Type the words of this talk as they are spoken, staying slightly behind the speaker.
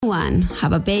21,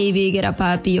 have a baby, get a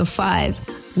puppy, or 5,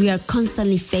 we are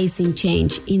constantly facing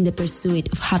change in the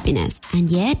pursuit of happiness. And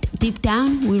yet, deep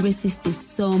down, we resist this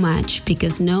so much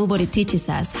because nobody teaches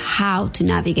us how to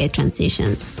navigate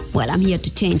transitions. Well, I'm here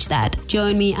to change that.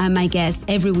 Join me and my guest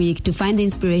every week to find the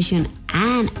inspiration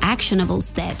and actionable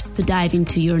steps to dive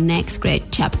into your next great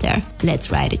chapter.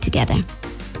 Let's write it together.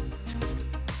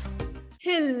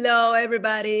 Hello,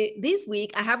 everybody. This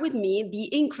week, I have with me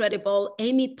the incredible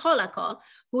Amy Polacko,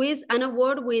 who is an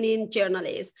award-winning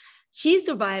journalist. She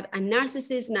survived a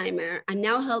narcissist nightmare and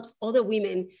now helps other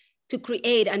women to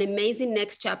create an amazing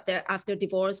next chapter after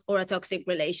divorce or a toxic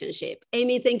relationship.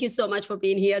 Amy, thank you so much for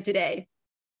being here today.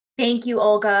 Thank you,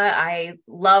 Olga. I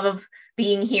love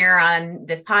being here on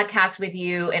this podcast with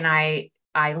you, and I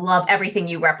love everything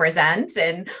you represent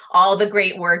and all the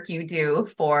great work you do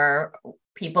for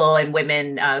people and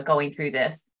women going through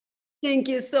this. Thank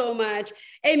you so much.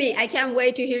 Amy, I can't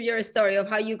wait to hear your story of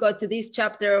how you got to this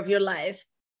chapter of your life.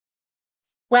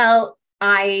 Well,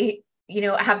 I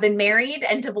have been married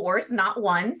and divorced not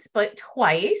once, but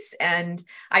twice. And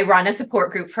I run a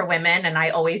support group for women. And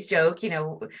I always joke,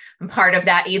 I'm part of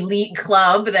that elite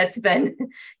club that's been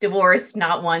divorced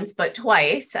not once, but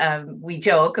twice. We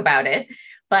joke about it.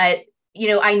 But,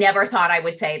 I never thought I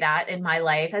would say that in my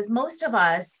life, as most of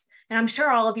us, and I'm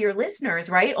sure all of your listeners,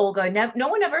 right, Olga, no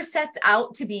one ever sets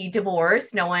out to be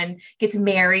divorced. No one gets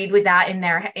married with that in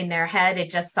their head.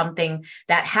 It's just something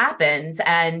that happens.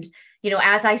 And,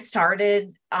 as I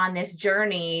started on this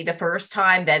journey the first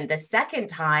time, then the second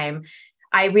time,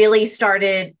 I really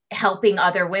started helping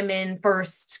other women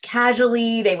first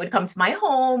casually. They would come to my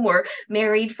home, or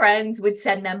married friends would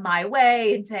send them my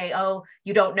way and say, oh,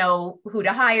 you don't know who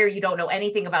to hire. You don't know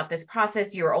anything about this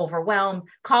process. You're overwhelmed.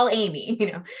 Call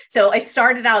Amy, So it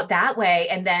started out that way.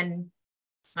 And then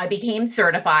I became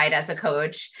certified as a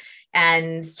coach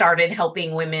and started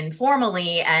helping women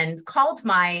formally, and called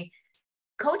my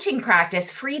coaching practice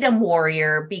Freedom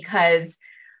Warrior because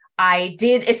I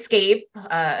did escape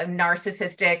a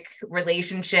narcissistic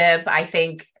relationship. I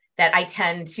think that I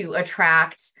tend to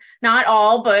attract, not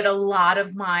all, but a lot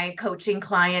of my coaching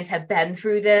clients have been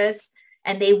through this,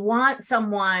 and they want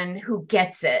someone who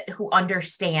gets it, who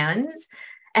understands.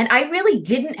 And I really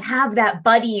didn't have that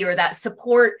buddy or that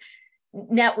support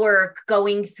network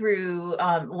going through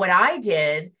what I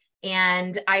did.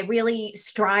 And I really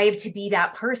strive to be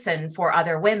that person for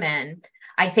other women.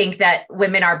 I think that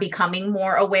women are becoming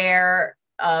more aware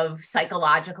of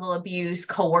psychological abuse,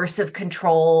 coercive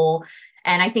control.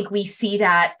 And I think we see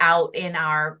that out in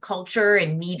our culture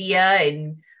and media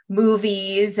and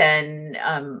movies and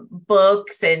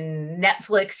books and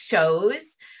Netflix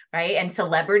shows, right? And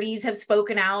celebrities have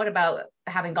spoken out about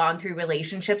having gone through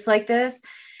relationships like this.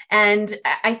 And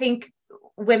I think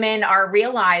women are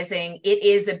realizing it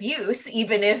is abuse,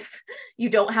 even if you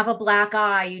don't have a black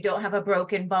eye, you don't have a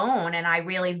broken bone. And I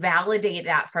really validate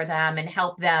that for them and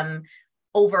help them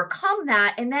overcome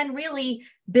that, and then really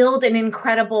build an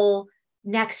incredible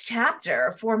next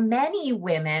chapter for many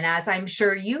women. As I'm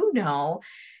sure you know,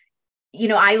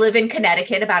 I live in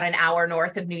Connecticut, about an hour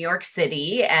north of New York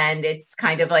City, and it's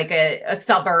kind of like a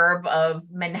suburb of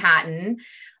Manhattan.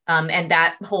 And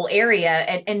that whole area,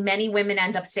 and many women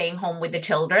end up staying home with the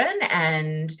children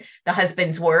and the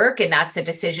husband's work, and that's a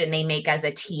decision they make as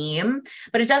a team.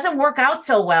 But it doesn't work out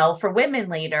so well for women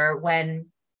later when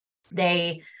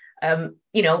they,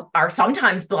 are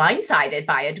sometimes blindsided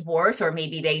by a divorce, or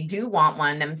maybe they do want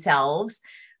one themselves,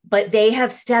 but they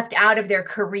have stepped out of their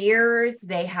careers.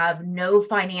 They have no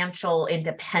financial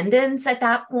independence at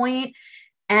that point.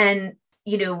 And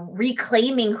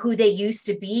reclaiming who they used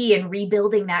to be and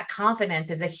rebuilding that confidence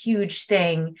is a huge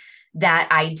thing that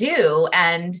I do.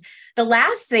 And the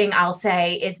last thing I'll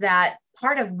say is that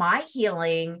part of my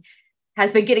healing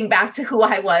has been getting back to who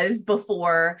I was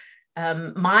before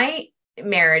my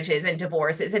marriages and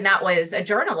divorces. And that was a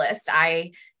journalist.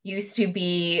 I used to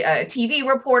be a TV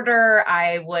reporter.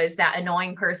 I was that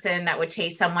annoying person that would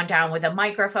chase someone down with a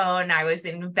microphone. I was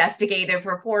an investigative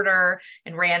reporter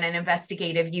and ran an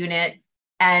investigative unit.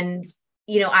 And,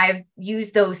 I've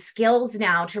used those skills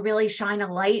now to really shine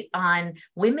a light on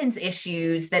women's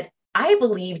issues that I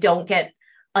believe don't get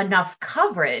enough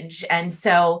coverage. And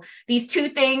so these two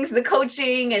things, the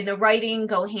coaching and the writing,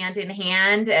 go hand in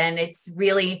hand. And it's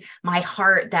really my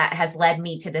heart that has led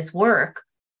me to this work.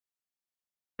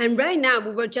 And right now,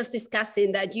 we were just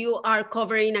discussing that you are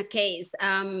covering a case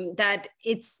that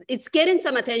it's getting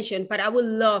some attention, but I would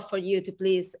love for you to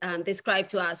please describe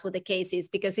to us what the case is,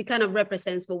 because it kind of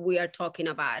represents what we are talking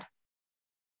about.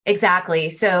 Exactly.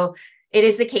 So it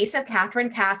is the case of Catherine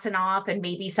Kasanoff, and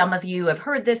maybe some of you have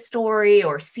heard this story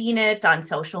or seen it on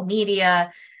social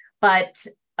media. But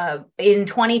in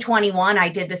 2021, I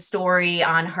did the story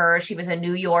on her. She was a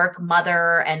New York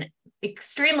mother and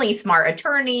extremely smart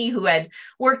attorney who had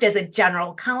worked as a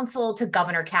general counsel to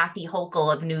Governor Kathy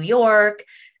Hochul of New York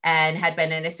and had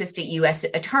been an assistant U.S.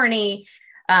 attorney.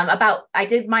 I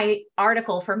did my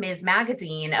article for Ms.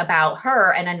 Magazine about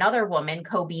her and another woman,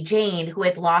 Kobe Jane, who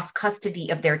had lost custody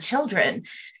of their children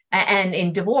and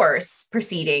in divorce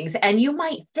proceedings. And you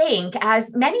might think,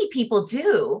 as many people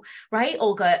do, right,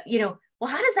 Olga, well,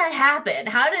 how does that happen?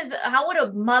 How would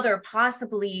a mother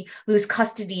possibly lose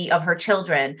custody of her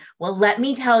children? Well, let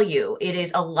me tell you, it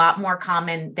is a lot more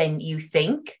common than you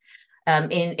think.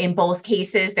 In both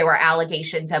cases, there were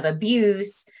allegations of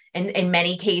abuse. In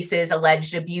many cases,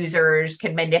 alleged abusers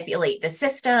can manipulate the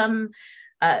system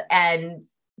and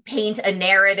paint a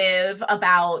narrative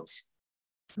about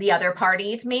the other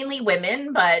party. It's mainly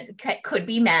women, but could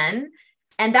be men.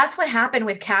 And that's what happened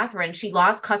with Catherine. She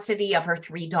lost custody of her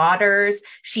 3 daughters.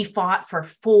 She fought for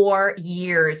 4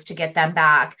 years to get them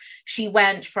back. She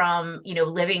went from,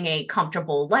 living a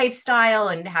comfortable lifestyle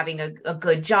and having a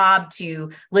good job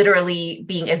to literally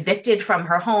being evicted from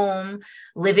her home,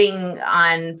 living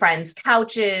on friends'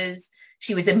 couches.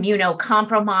 She was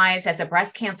immunocompromised as a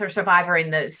breast cancer survivor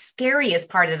in the scariest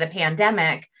part of the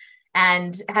pandemic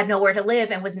and had nowhere to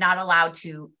live and was not allowed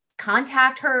to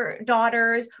contact her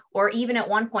daughters or even at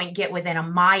one point get within a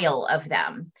mile of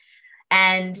them.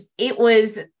 And it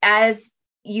was, as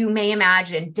you may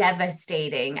imagine,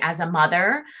 devastating as a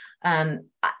mother. I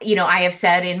have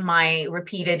said in my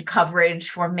repeated coverage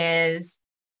for Ms.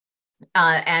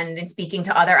 And in speaking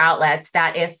to other outlets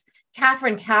that if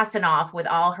Catherine Kasanoff, with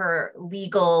all her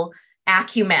legal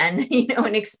acumen,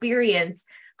 and experience,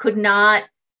 could not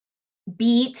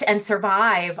beat and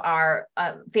survive our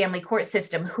family court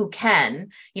system, who can?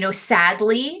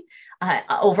 Sadly,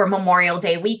 over Memorial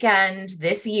Day weekend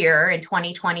this year in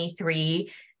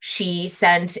 2023, she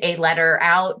sent a letter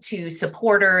out to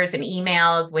supporters and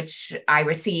emails, which I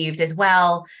received as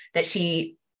well, that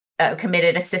she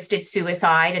committed assisted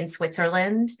suicide in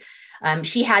Switzerland.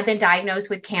 She had been diagnosed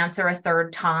with cancer a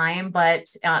 3rd time, but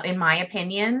in my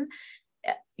opinion,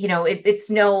 it's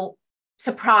no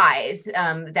surprise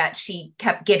that she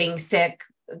kept getting sick,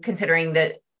 considering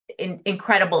the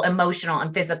incredible emotional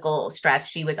and physical stress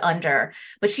she was under.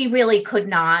 But she really could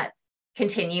not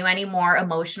continue anymore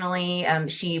emotionally.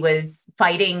 She was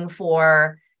fighting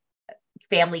for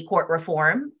family court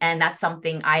reform, and that's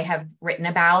something I have written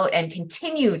about and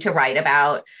continue to write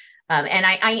about. And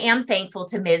I am thankful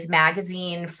to Ms.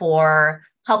 Magazine for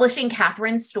publishing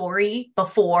Catherine's story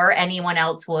before anyone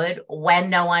else would, when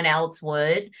no one else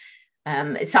would.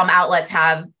 Some outlets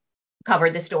have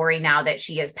covered the story now that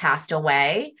she has passed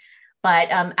away, but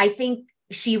I think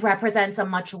she represents a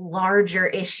much larger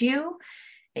issue,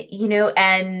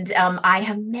 and I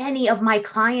have many of my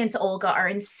clients, Olga, are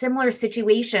in similar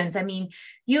situations. I mean,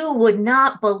 you would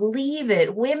not believe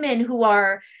it. Women who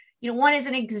are, one is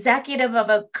an executive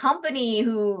of a company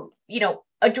who,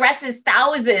 addresses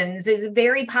thousands, is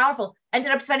very powerful,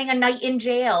 ended up spending a night in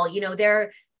jail.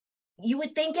 You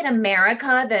would think in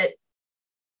America that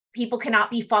people cannot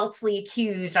be falsely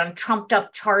accused on trumped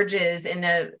up charges in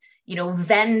a,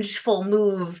 vengeful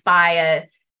move by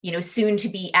a, soon to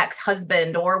be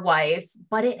ex-husband or wife,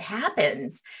 but it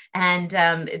happens. And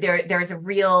there's a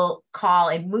real call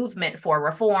and movement for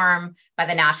reform by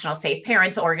the National Safe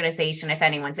Parents Organization. If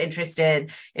anyone's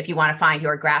interested, if you want to find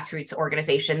your grassroots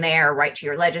organization there, write to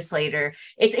your legislator.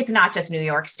 It's not just New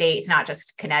York State. It's not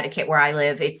just Connecticut where I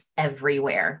live. It's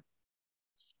everywhere.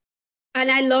 And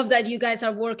I love that you guys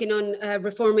are working on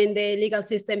reforming the legal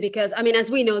system, because, as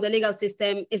we know, the legal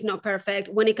system is not perfect.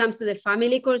 When it comes to the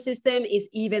family court system, it's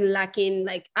even lacking,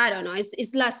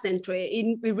 it's last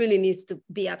century. It really needs to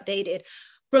be updated.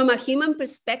 From a human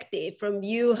perspective, from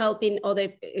you helping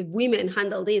other women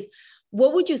handle this,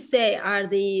 what would you say are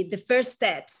the first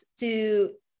steps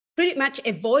to pretty much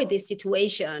avoid this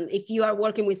situation? If you are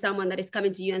working with someone that is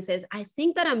coming to you and says, I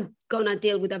think that I'm going to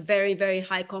deal with a very, very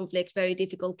high conflict, very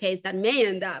difficult case that may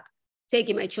end up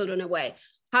taking my children away.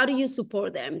 How do you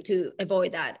support them to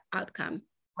avoid that outcome?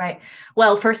 Right.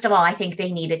 Well, first of all, I think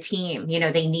they need a team.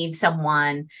 They need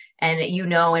someone, and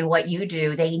in what you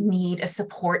do, they need a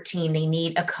support team. They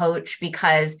need a coach,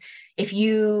 because if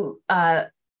you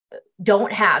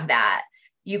don't have that,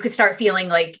 you could start feeling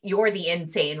like you're the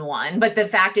insane one, but the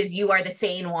fact is you are the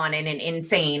sane one in an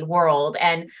insane world.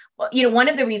 And, one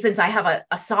of the reasons I have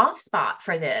a soft spot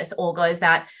for this, Olga, is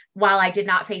that while I did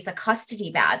not face a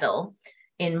custody battle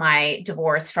in my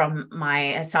divorce from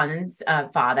my son's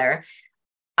father,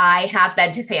 I have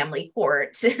been to family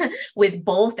court with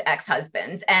both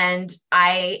ex-husbands. And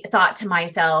I thought to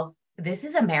myself, this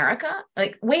is America.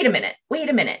 Like, wait a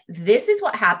minute. This is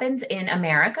what happens in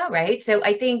America, right? So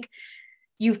I think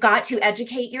you've got to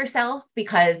educate yourself,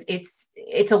 because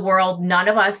it's a world none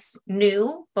of us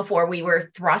knew before we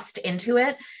were thrust into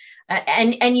it.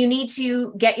 And you need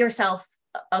to get yourself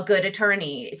a good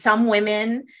attorney. Some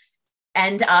women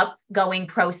end up going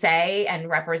pro se and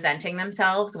representing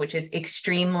themselves, which is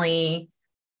extremely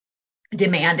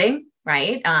demanding,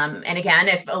 right? And again,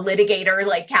 if a litigator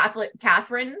like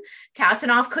Catherine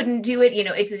Kasanoff couldn't do it,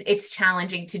 it's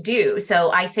challenging to do.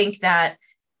 So I think that,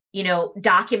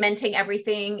 documenting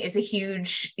everything is a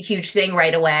huge, huge thing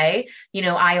right away.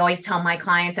 I always tell my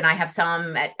clients, and I have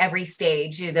some at every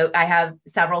stage, I have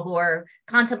several who are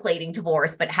contemplating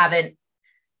divorce, but haven't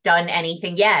done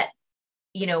anything yet.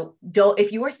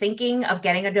 If you are thinking of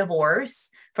getting a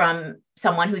divorce from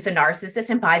someone who's a narcissist,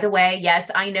 and by the way,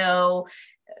 yes, I know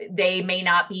they may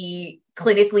not be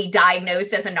clinically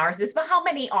diagnosed as a narcissist, but how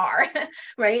many are,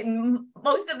 right?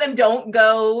 Most of them don't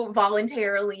go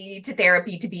voluntarily to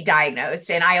therapy to be diagnosed.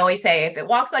 And I always say, if it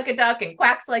walks like a duck and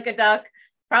quacks like a duck,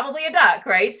 probably a duck,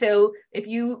 right? So if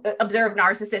you observe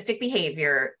narcissistic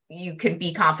behavior, you can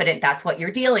be confident that's what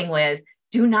you're dealing with.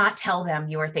 Do not tell them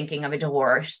you are thinking of a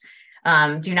divorce.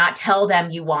 Do not tell them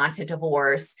you want a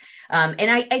divorce. And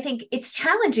I think it's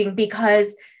challenging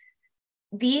because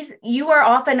you are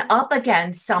often up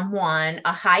against someone,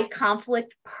 a high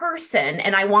conflict person.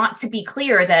 And I want to be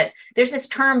clear that there's this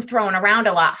term thrown around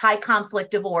a lot, high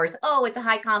conflict divorce. Oh, it's a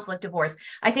high conflict divorce.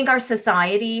 I think our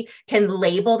society can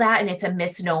label that, and it's a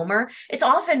misnomer. It's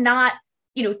often not,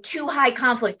 two high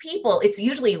conflict people. It's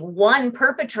usually one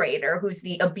perpetrator who's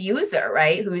the abuser,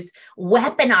 right? Who's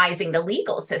weaponizing the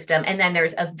legal system. And then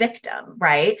there's a victim,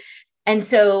 right? And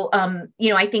so,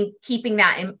 I think keeping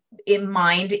that in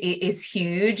mind is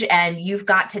huge, and you've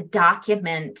got to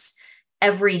document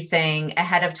everything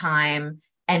ahead of time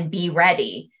and be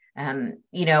ready. I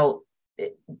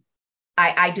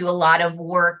do a lot of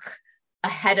work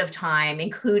ahead of time,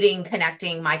 including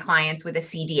connecting my clients with a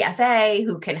CDFA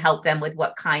who can help them with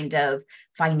what kind of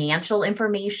financial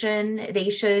information they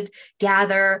should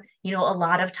gather, a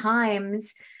lot of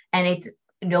times. And it's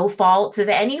no fault of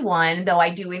anyone, though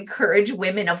I do encourage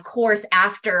women, of course,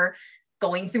 after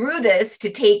going through this,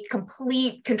 to take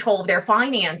complete control of their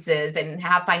finances and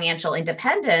have financial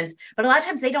independence. But a lot of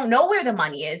times they don't know where the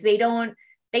money is.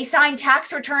 They sign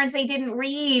tax returns they didn't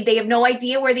read. They have no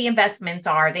idea where the investments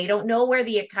are. They don't know where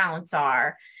the accounts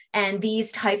are. And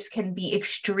these types can be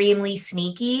extremely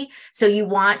sneaky. So you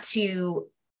want to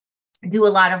do a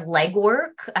lot of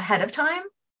legwork ahead of time.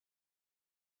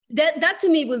 That to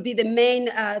me will be the main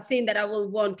thing that I will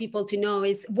want people to know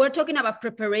is we're talking about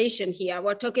preparation here.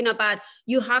 We're talking about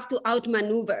you have to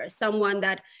outmaneuver someone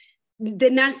that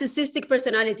the narcissistic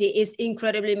personality is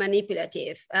incredibly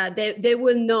manipulative. They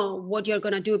will know what you're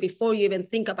going to do before you even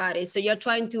think about it. So you're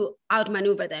trying to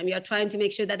outmaneuver them. You're trying to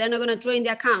make sure that they're not going to drain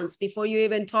the accounts before you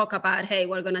even talk about, hey,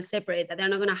 we're going to separate, that they're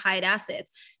not going to hide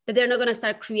assets, that they're not going to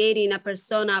start creating a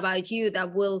persona about you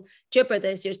that will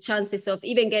jeopardize your chances of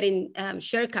even getting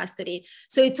shared custody.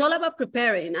 So it's all about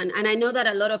preparing. And I know that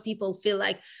a lot of people feel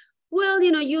like, well,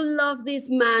 you love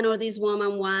this man or this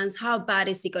woman once, how bad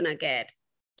is he going to get?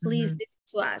 Please listen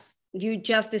to us. You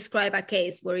just described a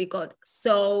case where it got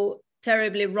so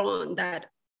terribly wrong that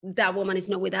that woman is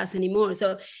not with us anymore.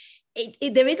 So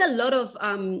there is a lot of,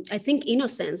 I think,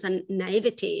 innocence and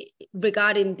naivety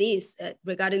regarding this,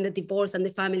 regarding the divorce and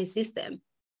the family system.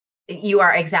 You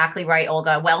are exactly right,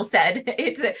 Olga. Well said.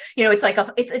 It's like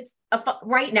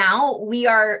right now we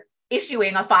are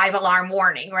issuing a 5-alarm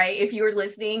warning, right? If you're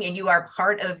listening and you are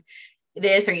part of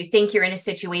this, or you think you're in a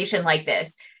situation like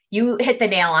this, you hit the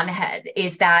nail on the head,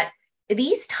 is that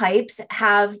these types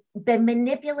have been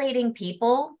manipulating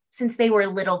people since they were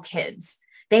little kids.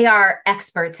 They are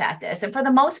experts at this. And for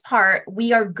the most part,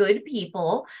 we are good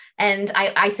people. And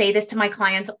I say this to my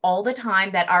clients all the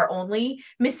time, that our only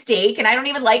mistake, and I don't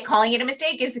even like calling it a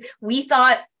mistake, is we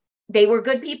thought they were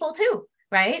good people too.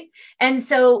 Right. And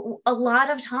so a lot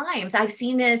of times I've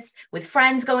seen this with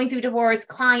friends going through divorce,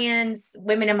 clients,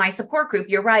 women in my support group.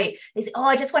 You're right. They say, oh,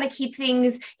 I just want to keep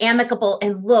things amicable.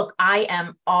 And look, I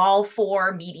am all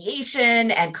for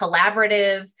mediation and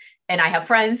collaborative. And I have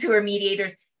friends who are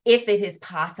mediators if it is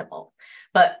possible.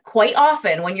 But quite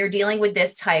often when you're dealing with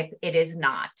this type, it is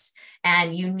not.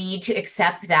 And you need to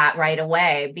accept that right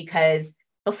away, because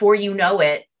before you know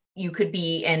it, you could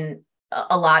be in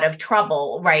a lot of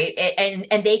trouble, right?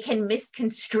 And they can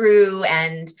misconstrue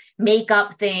and make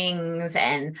up things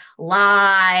and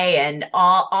lie and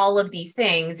all of these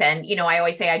things. And, I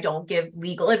always say I don't give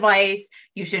legal advice.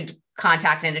 You should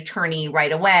contact an attorney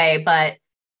right away. But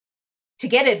to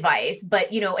get advice, but,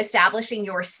 establishing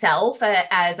yourself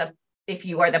if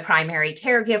you are the primary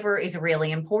caregiver is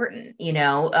really important,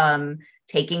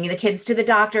 taking the kids to the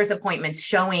doctor's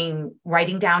appointments,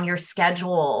 writing down your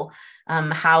schedule,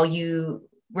 how you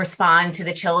respond to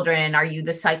the children. Are you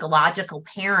the psychological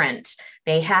parent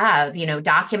they have?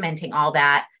 Documenting all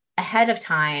that ahead of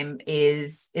time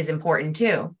is important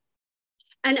too.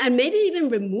 And maybe even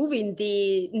removing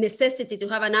the necessity to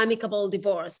have an amicable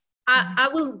divorce. I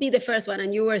will be the first one.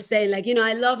 And you were saying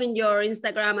I love in your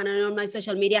Instagram and on my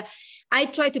social media, I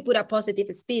try to put a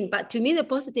positive spin, but to me, the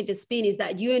positive spin is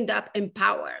that you end up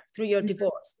empowered through your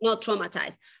divorce, not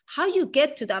traumatized. How you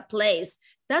get to that place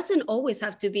doesn't always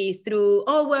have to be through,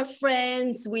 we're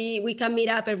friends, we can meet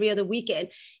up every other weekend.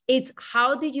 It's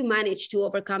how did you manage to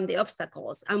overcome the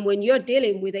obstacles? And when you're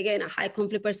dealing with, again, a high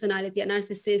conflict personality, a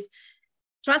narcissist,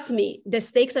 trust me, the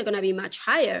stakes are going to be much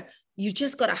higher. You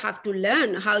just got to have to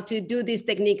learn how to do these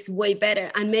techniques way better.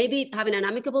 And maybe having an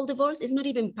amicable divorce is not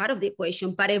even part of the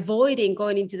equation, but avoiding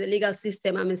going into the legal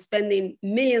system and spending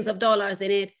millions of dollars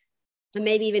in it, and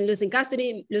maybe even losing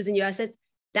custody, losing your assets.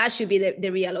 That should be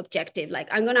the real objective.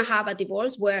 I'm going to have a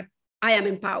divorce where I am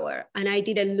empowered and I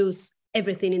didn't lose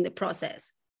everything in the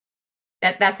process.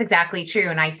 That's exactly true.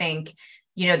 And I think,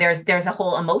 there's a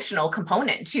whole emotional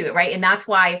component to it, right? And that's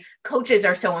why coaches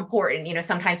are so important.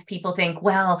 Sometimes people think,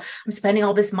 well, I'm spending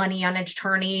all this money on an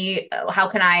attorney. How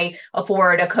can I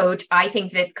afford a coach? I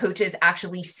think that coaches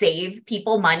actually save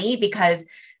people money because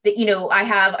I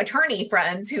have attorney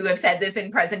friends who have said this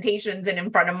in presentations and in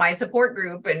front of my support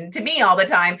group and to me all the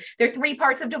time. There are 3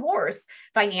 parts of divorce: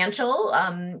 financial,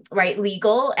 right,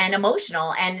 legal, and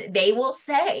emotional. And they will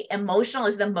say emotional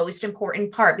is the most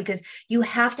important part because you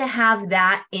have to have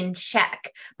that in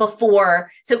check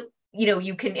before. So,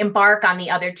 you can embark on the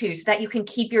other 2 so that you can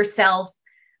keep yourself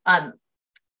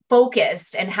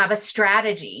focused and have a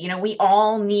strategy. We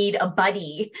all need a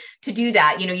buddy to do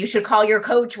that. You should call your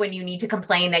coach when you need to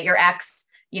complain that your ex,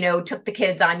 took the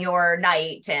kids on your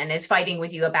night and is fighting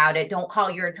with you about it. Don't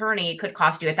call your attorney. It could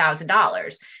cost you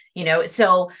 $1,000,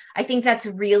 So I think that's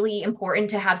really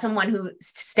important to have someone who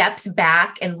steps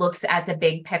back and looks at the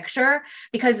big picture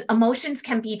because emotions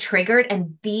can be triggered.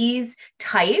 And these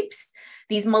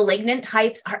malignant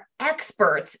types are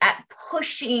experts at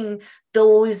pushing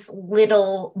those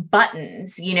little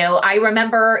buttons. I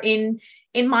remember in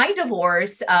my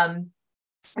divorce,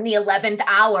 in the 11th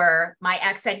hour, my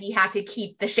ex said he had to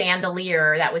keep the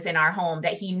chandelier that was in our home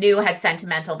that he knew had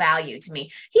sentimental value to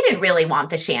me. He didn't really want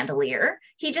the chandelier.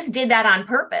 He just did that on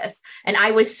purpose. And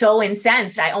I was so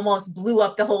incensed. I almost blew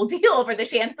up the whole deal over the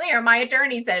chandelier. My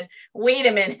attorney said, wait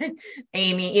a minute,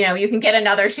 Amy, you can get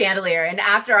another chandelier. And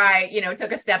after I,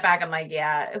 took a step back, I'm like,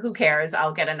 yeah, who cares?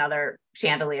 I'll get another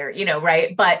chandelier,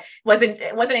 right? But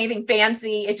it wasn't anything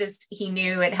fancy. It just, he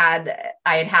knew I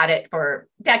had had it for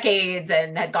decades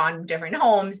and had gone to different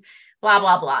homes, blah,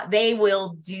 blah, blah.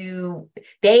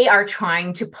 They are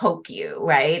trying to poke you,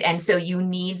 right? And so you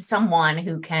need someone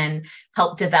who can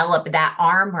help develop that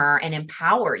armor and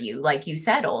empower you, like you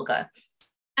said, Olga.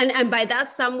 And by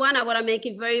that someone, I want to make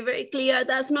it very, very clear,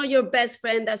 that's not your best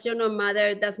friend, that's your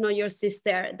mother, that's not your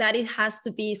sister, that it has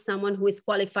to be someone who is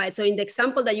qualified. So in the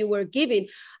example that you were giving,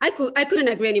 I couldn't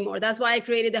agree anymore. That's why I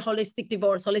created the holistic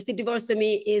divorce. Holistic divorce to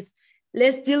me is,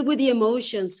 let's deal with the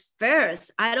emotions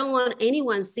first. I don't want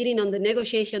anyone sitting on the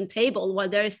negotiation table while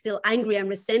they're still angry and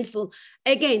resentful.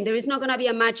 Again, there is not going to be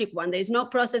a magic one. There is no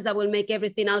process that will make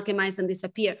everything alchemize and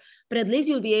disappear, but at least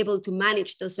you'll be able to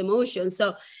manage those emotions.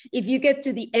 So if you get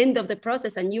to the end of the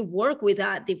process and you work with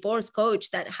a divorce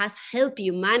coach that has helped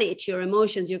you manage your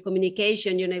emotions, your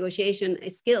communication, your negotiation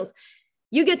skills,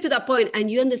 you get to that point and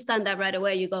you understand that right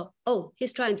away. You go, oh,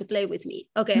 he's trying to play with me.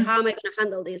 Okay, how am I going to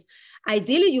handle this?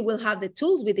 Ideally, you will have the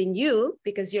tools within you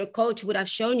because your coach would have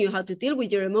shown you how to deal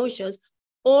with your emotions.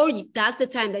 Or that's the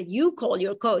time that you call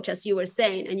your coach, as you were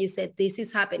saying, and you said, this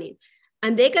is happening.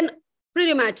 And they can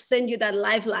pretty much send you that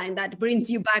lifeline that brings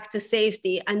you back to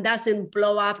safety and doesn't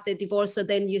blow up the divorce. So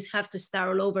then you have to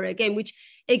start all over again, which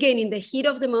again, in the heat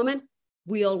of the moment,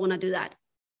 we all want to do that.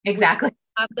 Exactly.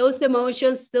 Have those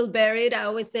emotions still buried. I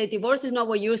always say divorce is not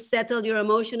where you settle your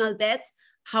emotional debts.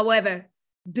 However,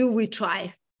 do we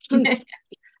try? Right.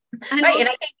 And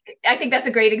I think that's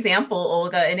a great example,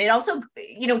 Olga. And it also,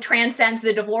 transcends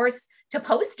the divorce to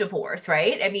post-divorce,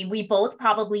 right? I mean, we both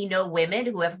probably know women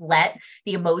who have let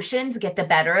the emotions get the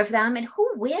better of them. And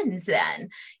who wins then?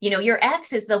 Your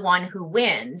ex is the one who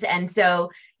wins. And so,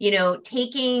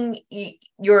 taking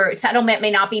your settlement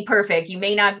may not be perfect. You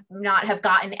may not have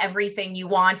gotten everything you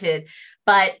wanted.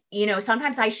 But,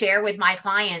 sometimes I share with my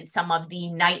clients some of the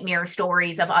nightmare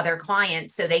stories of other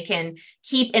clients so they can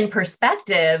keep in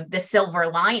perspective the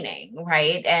silver lining,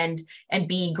 right? And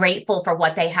be grateful for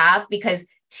what they have, because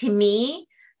to me,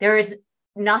 there is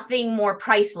nothing more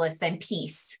priceless than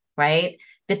peace, right?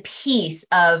 The peace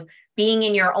of being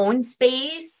in your own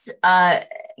space,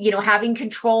 having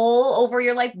control over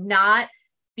your life, not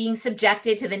being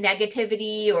subjected to the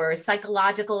negativity or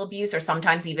psychological abuse, or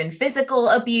sometimes even physical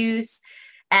abuse.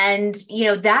 And,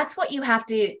 that's what you have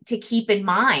to keep in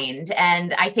mind.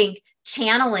 And I think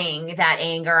channeling that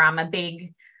anger, I'm a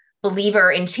big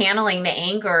believer in channeling the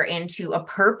anger into a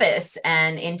purpose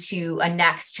and into a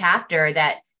next chapter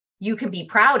that you can be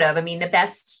proud of. I mean, the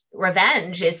best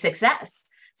revenge is success.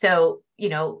 So,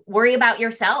 worry about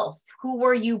yourself. Who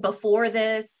were you before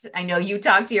this? I know you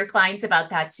talk to your clients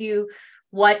about that too.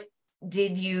 What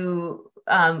did you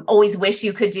always wish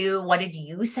you could do? What did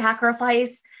you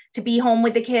sacrifice to be home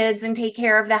with the kids and take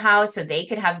care of the house so they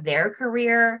could have their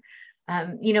career?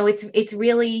 It's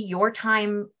really your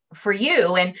time for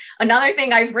you. And another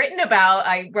thing I've written about,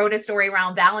 I wrote a story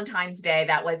around Valentine's Day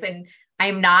that was, and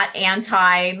I'm not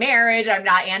anti-marriage, I'm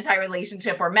not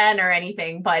anti-relationship or men or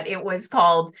anything, but it was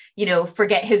called,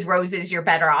 Forget His Roses, You're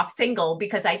Better Off Single,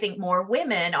 because I think more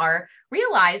women are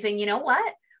realizing,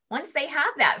 what? Once they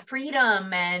have that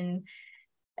freedom and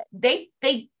they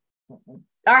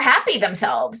are happy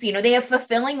themselves, they have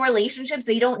fulfilling relationships,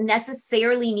 they don't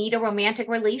necessarily need a romantic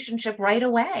relationship right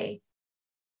away.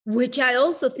 Which I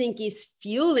also think is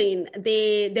fueling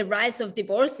the rise of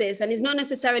divorces. And it's not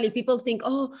necessarily people think,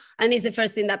 and it's the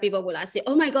first thing that people will ask you,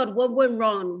 oh my God, what went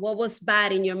wrong? What was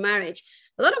bad in your marriage?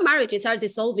 A lot of marriages are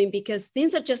dissolving because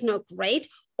things are just not great,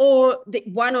 or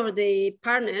one of the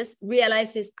partners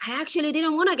realizes, I actually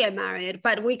didn't want to get married,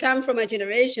 but we come from a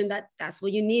generation that's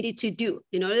what you needed to do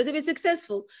in order to be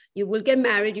successful. You will get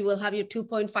married, you will have your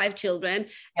 2.5 children,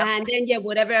 yep. And then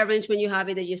whatever arrangement you have,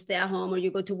 either you stay at home or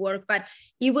you go to work, but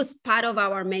it was part of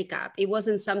our makeup. It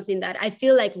wasn't something that I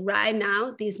feel like right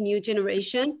now, this new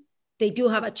generation, they do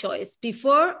have a choice.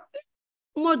 Before,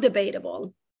 more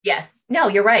debatable. Yes, no,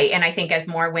 you're right. And I think as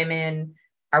more women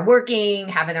are working,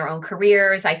 having their own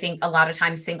careers, I think a lot of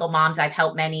times single moms, I've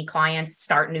helped many clients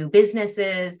start new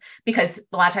businesses because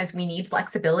a lot of times we need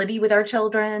flexibility with our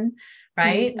children,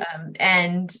 right? Mm-hmm.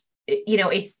 And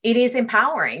it is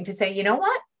empowering to say,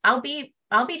 what, I'll be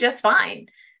just fine.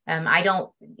 I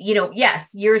don't,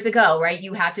 yes, years ago, right,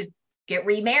 you had to get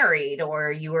remarried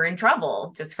or you were in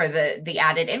trouble just for the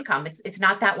added income. It's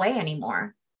not that way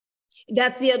anymore.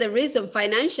 That's the other reason.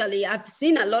 Financially, I've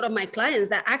seen a lot of my clients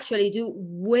that actually do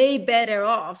way better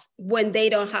off when they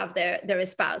don't have their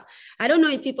spouse. I don't know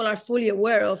if people are fully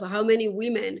aware of how many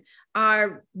women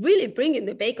are really bringing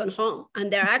the bacon home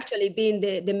and they're actually being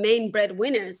the main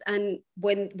breadwinners. And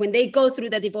when they go through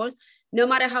the divorce, no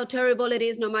matter how terrible it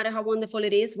is, no matter how wonderful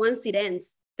it is, once it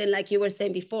ends, then like you were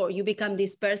saying before, you become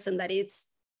this person that it's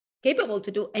capable to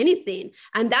do anything.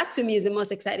 And that to me is the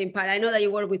most exciting part. I know that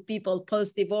you work with people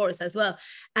post-divorce as well.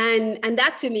 And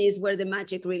that to me is where the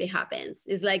magic really happens.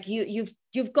 It's like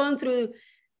you've gone through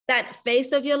that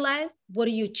phase of your life. What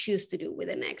do you choose to do with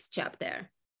the next chapter?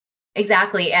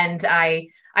 Exactly. And I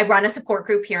run a support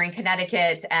group here in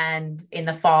Connecticut, and in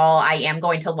the fall, I am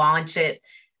going to launch it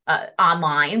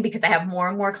online because I have more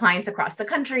and more clients across the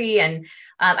country. And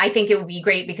I think it would be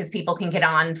great because people can get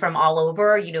on from all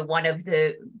over. One of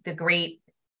the great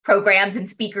programs and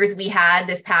speakers we had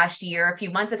this past year, a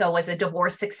few months ago, was a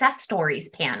divorce success stories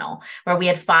panel where we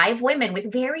had 5 women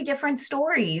with very different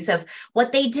stories of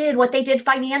what they did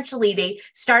financially. They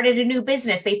started a new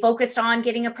business. They focused on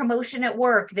getting a promotion at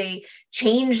work. They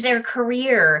changed their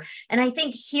career. And I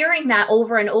think hearing that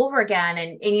over and over again,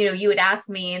 and you had asked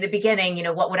me in the beginning,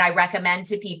 what would I recommend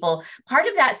to people? Part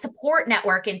of that support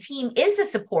network and team is a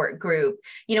support group.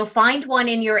 Find one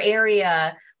in your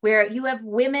area where you have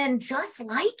women just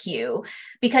like you,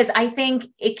 because I think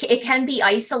it can be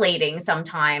isolating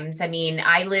sometimes. I mean,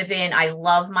 I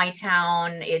love my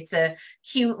town. It's a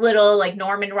cute little like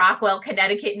Norman Rockwell,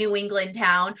 Connecticut, New England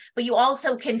town, but you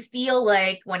also can feel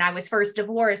like when I was first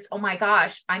divorced, oh my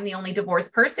gosh, I'm the only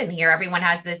divorced person here. Everyone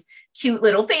has this cute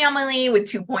little family with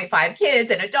 2.5 kids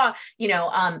and a dog,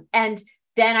 and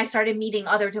then I started meeting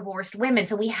other divorced women.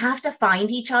 So we have to find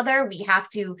each other. We have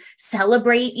to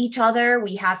celebrate each other.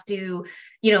 We have to,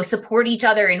 support each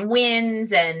other in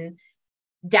wins and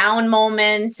down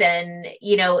moments. And,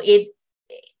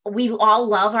 we all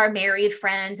love our married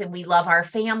friends and we love our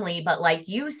family, but like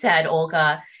you said,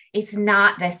 Olga, it's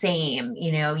not the same.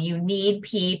 You know, you need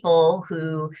people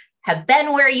who have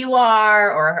been where you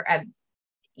are, or have,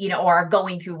 you know, or are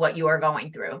going through what you are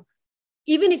going through.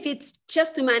 Even if it's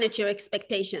just to manage your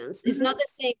expectations. Mm-hmm. It's not the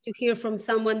same to hear from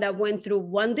someone that went through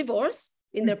one divorce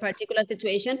in their particular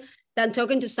situation than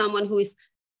talking to someone who is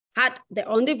had their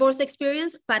own divorce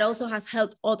experience, but also has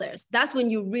helped others. That's when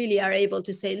you really are able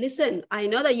to say, listen, I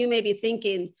know that you may be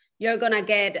thinking you're going to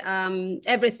get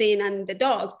everything and the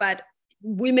dog, but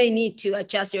we may need to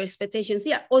adjust your expectations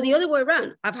here. Or the other way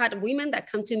around. I've had women that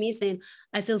come to me saying,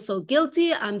 I feel so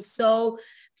guilty. I'm so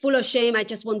full of shame. I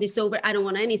just want this over. I don't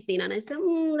want anything. And I said,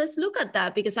 let's look at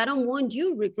that, because I don't want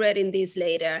you regretting this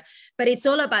later. But it's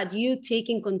all about you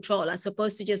taking control, as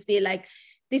opposed to just be like,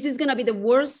 this is going to be the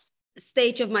worst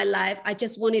stage of my life. I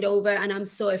just want it over. And I'm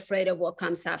so afraid of what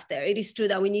comes after. It is true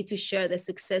that we need to share the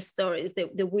success stories,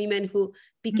 the women who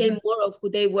became more of who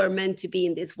they were meant to be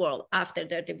in this world after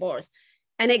their divorce.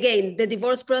 And again, the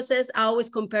divorce process, I always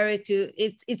compare it to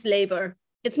it's labor.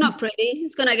 It's not pretty.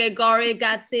 It's going to get gory,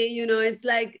 gutsy, you know, it's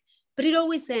like, but it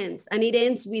always ends. And it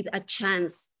ends with a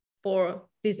chance for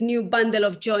this new bundle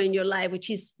of joy in your life, which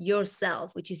is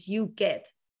yourself, which is you get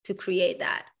to create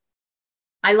that.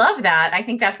 I love that. I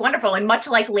think that's wonderful. And much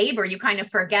like labor, you kind of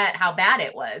forget how bad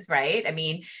it was, right? I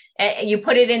mean, you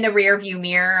put it in the rear view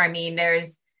mirror. I mean,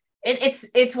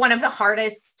 it's one of the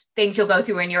hardest things you'll go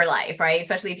through in your life, right?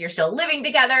 Especially if you're still living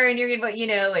together and you're, you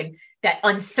know, and that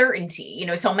uncertainty, you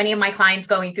know, so many of my clients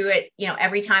going through it, you know,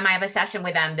 every time I have a session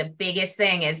with them, the biggest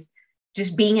thing is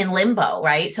just being in limbo,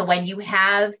 right? So when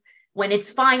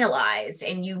it's finalized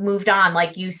and you moved on,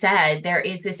 like you said, there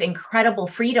is this incredible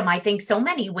freedom. I think so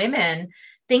many women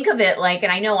think of it like,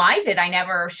 and I know I did, I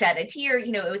never shed a tear,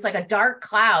 you know, it was like a dark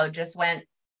cloud just went,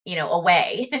 you know,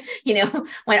 away, you know,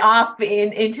 went off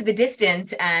into the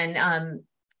distance. And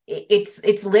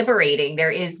it's liberating. There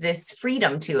is this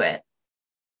freedom to it.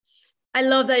 I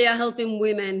love that you're helping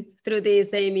women through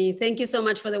this, Amy. Thank you so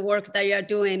much for the work that you're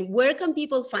doing. Where can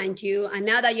people find you? And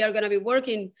now that you're going to be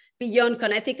working beyond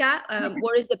Connecticut,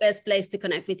 where is the best place to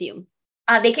connect with you?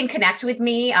 They can connect with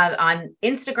me on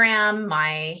Instagram.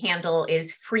 My handle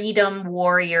is Freedom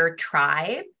Warrior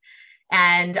Tribe.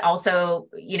 And also,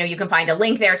 you know, you can find a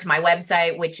link there to my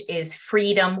website, which is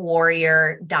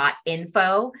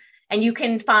freedomwarrior.info. And you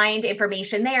can find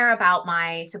information there about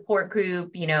my support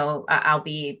group. You know, I'll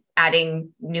be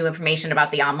adding new information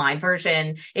about the online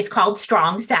version. It's called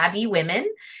Strong Savvy Women.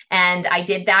 And I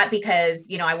did that because,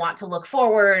 you know, I want to look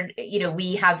forward. You know,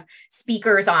 we have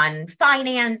speakers on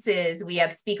finances. We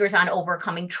have speakers on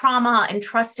overcoming trauma and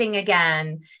trusting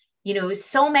again. You know,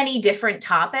 so many different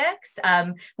topics.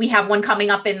 We have one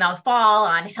coming up in the fall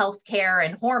on healthcare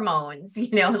and hormones. You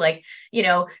know, like, you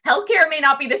know, healthcare may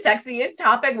not be the sexiest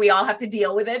topic. We all have to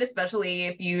deal with it, especially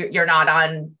if you're not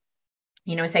on,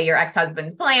 you know, say your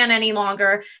ex-husband's plan any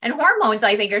longer. And hormones,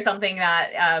 I think, are something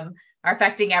that are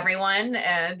affecting everyone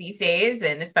these days,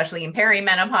 and especially in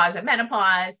perimenopause and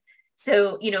menopause.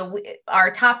 So, you know, our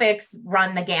topics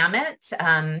run the gamut.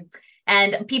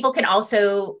 And people can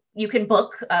also, you can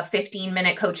book a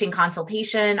 15-minute coaching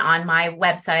consultation on my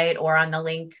website or on the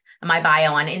link in my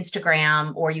bio on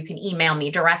Instagram, or you can email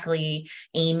me directly,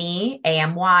 Amy,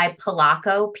 A-M-Y,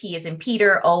 Polacko, P as in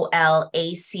Peter,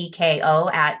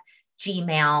 O-L-A-C-K-O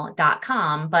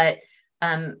 @gmail.com. But,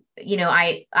 you know,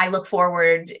 I look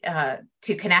forward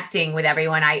to connecting with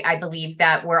everyone. I believe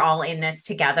that we're all in this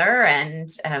together, and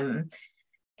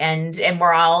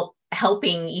we're all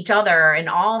helping each other and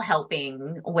all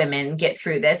helping women get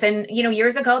through this. And, you know,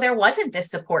 years ago, there wasn't this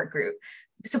support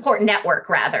network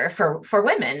rather for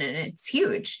women. And it's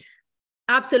huge.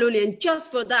 Absolutely. And just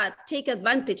for that, take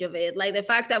advantage of it. Like the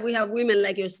fact that we have women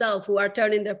like yourself who are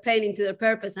turning their pain into their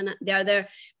purpose, and they are there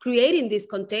creating these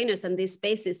containers and these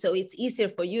spaces. So it's easier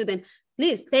for you, then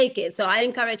please take it. So I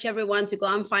encourage everyone to go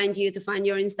and find you, to find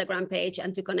your Instagram page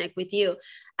and to connect with you.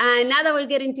 And now that we're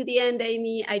getting to the end,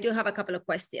 Amy, I do have a couple of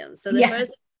questions. So the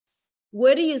first,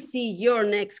 where do you see your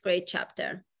next great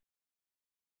chapter?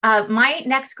 My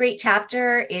next great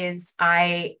chapter is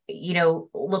I, you know,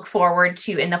 look forward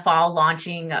to in the fall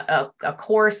launching a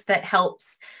course that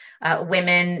helps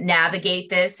women navigate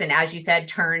this. And as you said,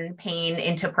 turn pain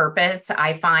into purpose.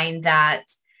 I find that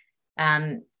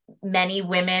many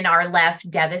women are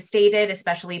left devastated,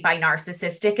 especially by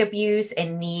narcissistic abuse,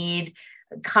 and need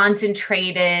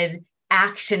concentrated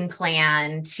action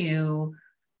plan to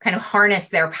kind of harness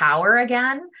their power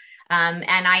again. And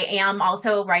I am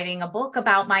also writing a book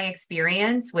about my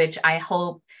experience, which I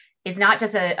hope is not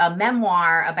just a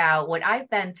memoir about what I've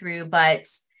been through, but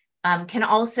can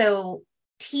also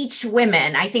teach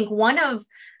women. I think one of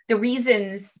the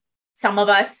reasons some of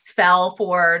us fell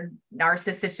for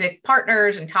narcissistic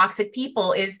partners and toxic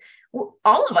people is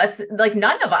all of us, like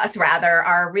none of us rather,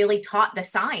 are really taught the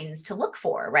signs to look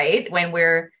for, right? When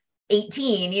we're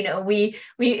 18,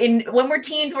 when we're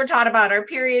teens, we're taught about our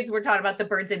periods, we're taught about the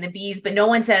birds and the bees, but no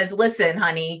one says, listen,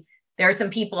 honey, there are some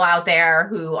people out there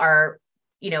who are,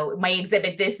 may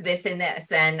exhibit this, this, and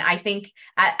this. And I think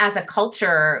as a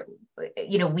culture,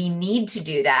 we need to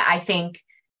do that. I think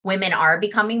women are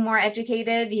becoming more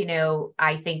educated.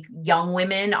 I think young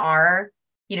women are,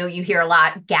 you hear a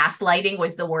lot, gaslighting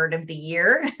was the word of the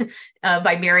year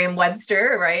by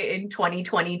Merriam-Webster, right, in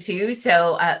 2022.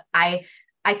 So I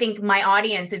think my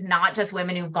audience is not just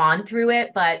women who've gone through it,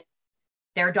 but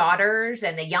their daughters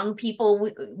and the young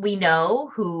people we know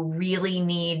who really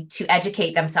need to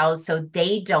educate themselves so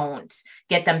they don't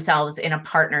get themselves in a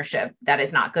partnership that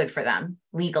is not good for them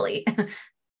legally.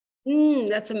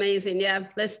 That's amazing. Yeah,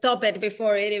 let's stop it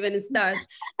before it even starts.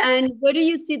 And where do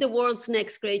you see the world's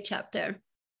next great chapter?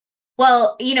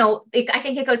 Well, I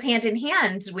think it goes hand in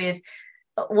hand with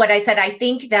what I said. I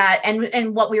think that,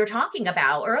 and what we were talking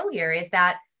about earlier is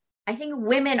that I think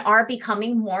women are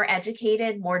becoming more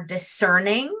educated, more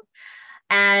discerning,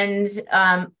 and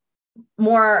are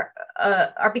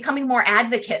becoming more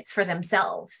advocates for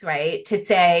themselves, right? To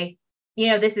say,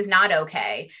 this is not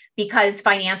okay, because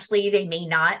financially they may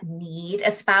not need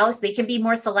a spouse. They can be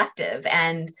more selective.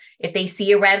 And if they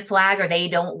see a red flag or they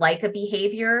don't like a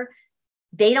behavior,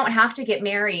 they don't have to get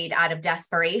married out of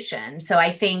desperation. So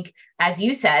I think, as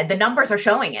you said, the numbers are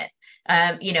showing it.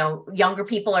 Younger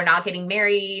people are not getting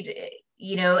married,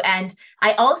 and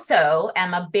I also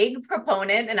am a big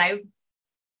proponent, and I've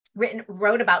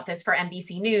wrote about this for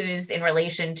NBC News in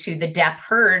relation to the Depp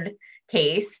Heard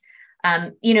case.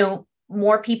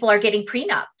 More people are getting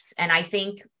prenups, and I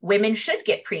think women should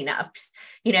get prenups.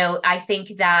 I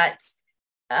think that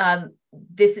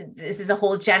this is a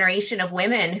whole generation of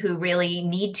women who really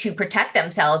need to protect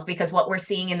themselves, because what we're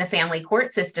seeing in the family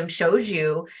court system shows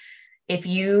you, if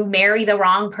you marry the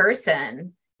wrong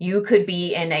person, you could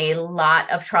be in a lot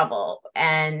of trouble.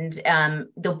 And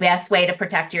the best way to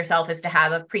protect yourself is to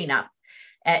have a prenup.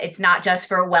 It's not just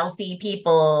for wealthy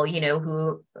people,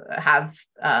 who have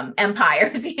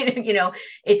empires,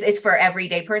 it's for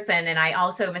everyday person. And I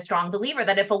also am a strong believer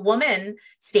that if a woman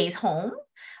stays home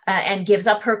and gives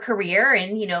up her career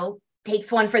and,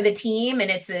 takes one for the team, and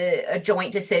it's a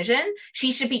joint decision,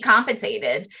 she should be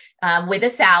compensated with a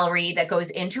salary that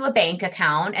goes into a bank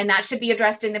account. And that should be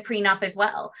addressed in the prenup as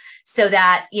well. So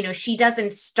that, she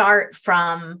doesn't start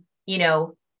from,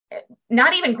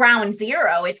 not even ground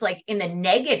zero. It's like in the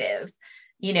negative.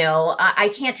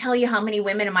 I can't tell you how many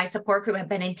women in my support group have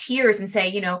been in tears and say,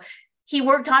 he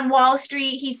worked on Wall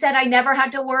Street. He said, I never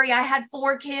had to worry. I had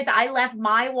 4 kids. I left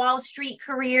my Wall Street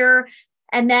career.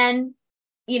 And then,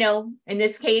 in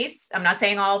this case, I'm not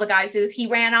saying all the guys do this, he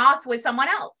ran off with someone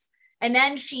else. And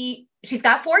then she's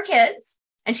got 4 kids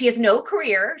and she has no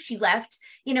career. She left,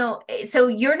 so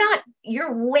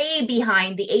you're way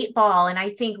behind the 8 ball. And I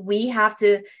think we have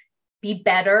to be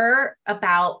better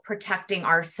about protecting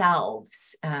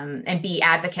ourselves and be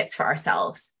advocates for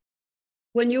ourselves.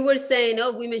 When you were saying,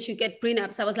 women should get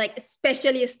prenups, I was like,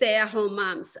 especially stay-at-home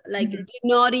moms, like, do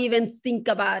not even think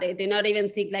about it. Do not even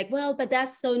think like, well, but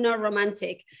that's so not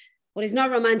romantic. What is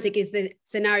not romantic is the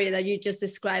scenario that you just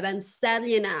described. And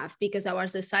sadly enough, because our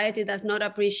society does not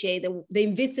appreciate the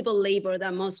invisible labor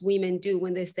that most women do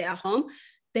when they stay at home,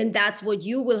 then that's what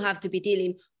you will have to be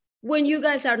dealing when you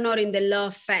guys are not in the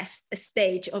love fest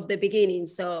stage of the beginning.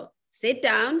 So sit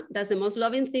down. That's the most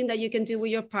loving thing that you can do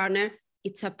with your partner.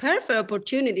 It's a perfect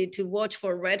opportunity to watch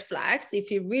for red flags.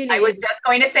 If you really, I was just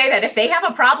going to say that if they have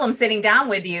a problem sitting down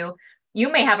with you,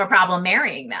 you may have a problem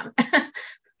marrying them.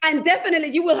 And definitely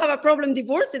you will have a problem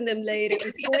divorcing them later.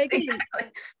 So again,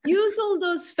 exactly. Use all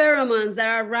those pheromones that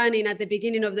are running at the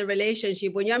beginning of the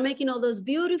relationship. When you're making all those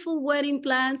beautiful wedding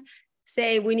plans,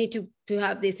 say we need to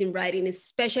have this in writing,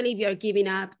 especially if you're giving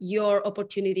up your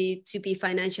opportunity to be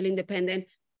financially independent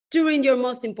during your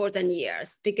most important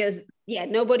years, because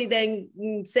nobody then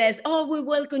says, we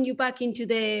welcome you back into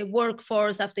the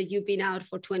workforce after you've been out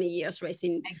for 20 years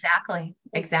raising exactly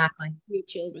your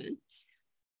children.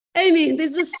 Amy,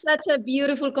 this was such a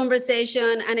beautiful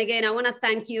conversation. And again, I want to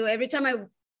thank you. Every time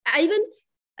I even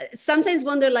sometimes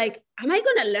wonder, like, am I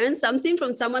going to learn something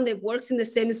from someone that works in the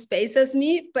same space as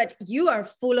me? But you are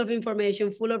full of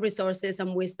information, full of resources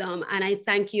and wisdom. And I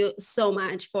thank you so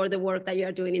much for the work that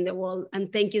you're doing in the world.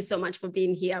 And thank you so much for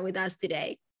being here with us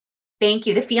today. Thank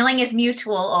you. The feeling is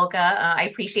mutual, Olga. I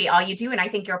appreciate all you do. And I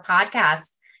think your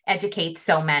podcast educates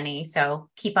so many. So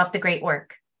keep up the great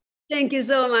work. Thank you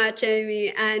so much,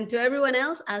 Amy. And to everyone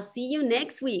else, I'll see you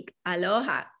next week.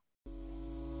 Aloha.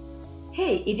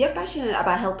 Hey, if you're passionate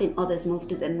about helping others move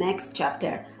to the next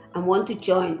chapter and want to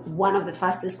join one of the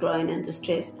fastest growing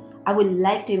industries, I would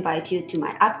like to invite you to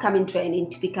my upcoming training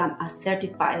to become a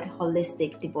certified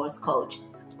holistic divorce coach.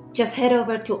 Just head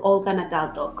over to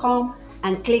olganadal.com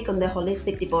and click on the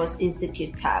Holistic Divorce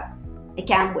Institute tab. I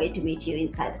can't wait to meet you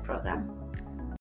inside the program.